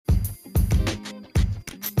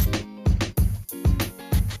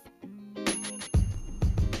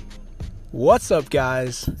What's up,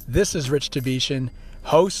 guys? This is Rich Tabishan,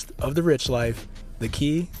 host of The Rich Life, the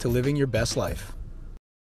key to living your best life.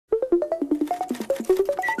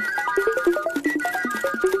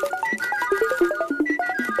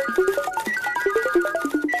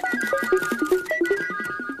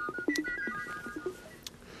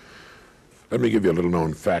 Let me give you a little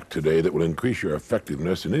known fact today that will increase your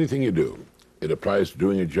effectiveness in anything you do. It applies to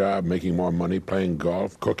doing a job, making more money, playing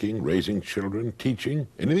golf, cooking, raising children, teaching,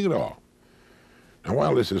 anything at all. Now,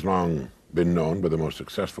 while this has long been known by the most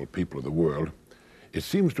successful people of the world, it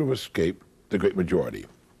seems to have escaped the great majority.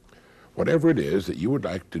 Whatever it is that you would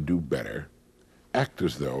like to do better, act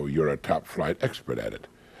as though you're a top-flight expert at it.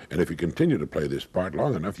 And if you continue to play this part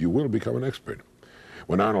long enough, you will become an expert.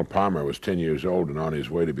 When Arnold Palmer was 10 years old and on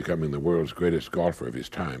his way to becoming the world's greatest golfer of his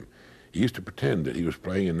time, he used to pretend that he was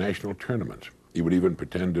playing in national tournaments. He would even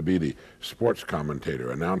pretend to be the sports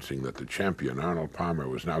commentator announcing that the champion, Arnold Palmer,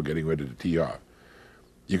 was now getting ready to tee off.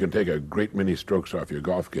 You can take a great many strokes off your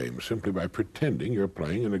golf game simply by pretending you're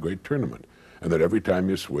playing in a great tournament, and that every time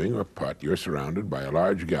you swing or putt, you're surrounded by a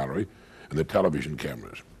large gallery and the television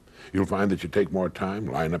cameras. You'll find that you take more time,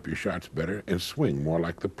 line up your shots better, and swing more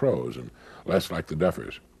like the pros and less like the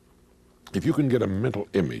duffers. If you can get a mental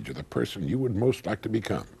image of the person you would most like to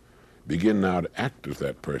become, begin now to act as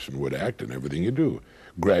that person would act in everything you do.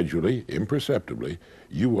 Gradually, imperceptibly,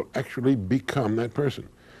 you will actually become that person.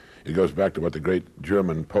 It goes back to what the great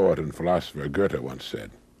German poet and philosopher Goethe once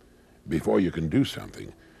said. Before you can do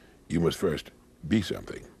something, you must first be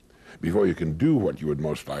something. Before you can do what you would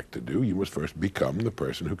most like to do, you must first become the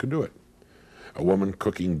person who can do it. A woman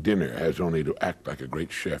cooking dinner has only to act like a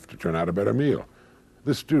great chef to turn out a better meal.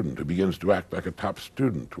 The student who begins to act like a top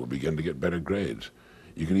student will begin to get better grades.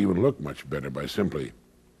 You can even look much better by simply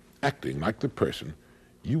acting like the person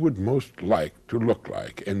you would most like to look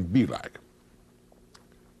like and be like.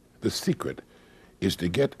 The secret is to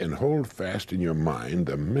get and hold fast in your mind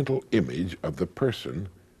the mental image of the person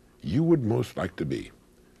you would most like to be.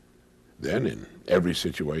 Then in every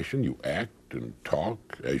situation you act and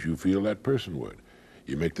talk as you feel that person would.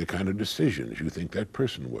 You make the kind of decisions you think that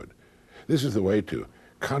person would. This is the way to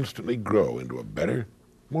constantly grow into a better,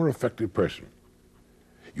 more effective person.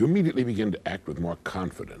 You immediately begin to act with more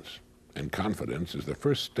confidence, and confidence is the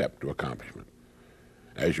first step to accomplishment.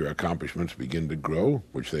 As your accomplishments begin to grow,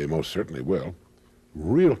 which they most certainly will,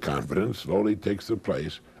 real confidence slowly takes the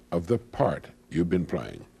place of the part you've been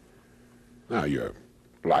playing. Now, your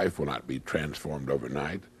life will not be transformed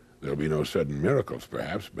overnight. There'll be no sudden miracles,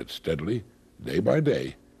 perhaps, but steadily, day by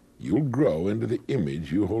day, you'll grow into the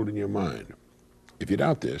image you hold in your mind. If you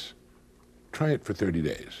doubt this, try it for 30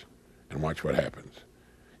 days and watch what happens.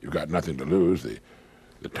 You've got nothing to lose.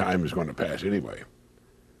 The time is going to pass anyway.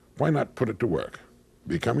 Why not put it to work,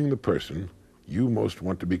 becoming the person you most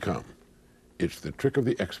want to become? It's the trick of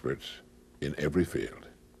the experts in every field.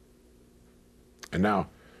 And now,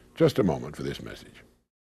 just a moment for this message.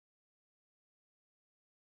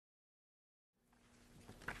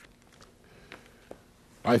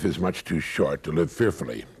 Life is much too short to live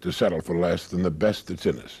fearfully, to settle for less than the best that's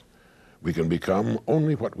in us. We can become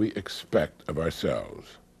only what we expect of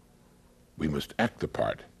ourselves. We must act the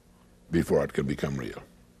part before it can become real.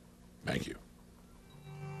 Thank you.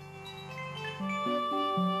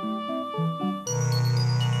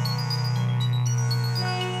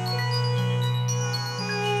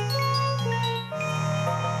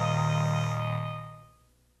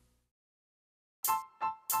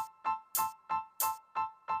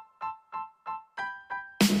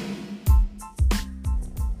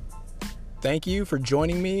 Thank you for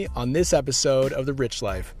joining me on this episode of The Rich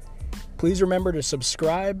Life. Please remember to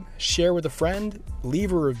subscribe, share with a friend,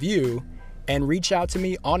 leave a review, and reach out to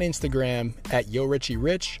me on Instagram at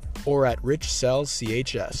YoRichieRich or at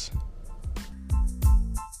RichSellsCHS.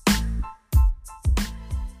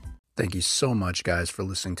 Thank you so much, guys, for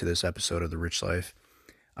listening to this episode of The Rich Life.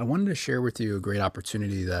 I wanted to share with you a great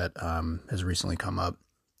opportunity that has recently come up.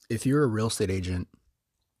 If you're a real estate agent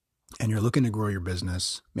and you're looking to grow your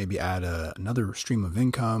business, maybe add another stream of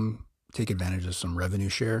income, take advantage of some revenue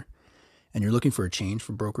share, and you're looking for a change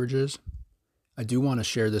for brokerages, I do want to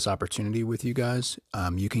share this opportunity with you guys.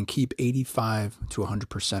 You can keep 85 to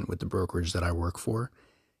 100% with the brokerage that I work for.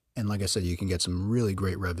 And like I said, you can get some really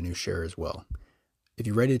great revenue share as well. If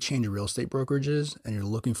you're ready to change your real estate brokerages and you're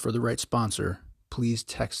looking for the right sponsor, please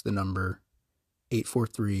text the number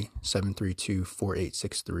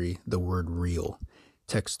 843-732-4863, the word REAL.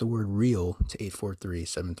 Text the word REAL to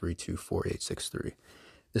 843-732-4863.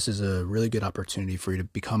 This is a really good opportunity for you to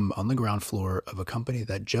become on the ground floor of a company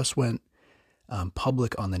that just went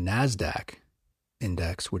public on the NASDAQ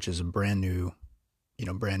index, which is a brand new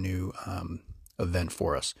brand new event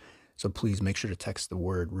for us. So please make sure to text the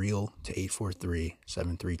word REAL to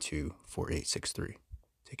 843-732-4863.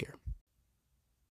 Take care.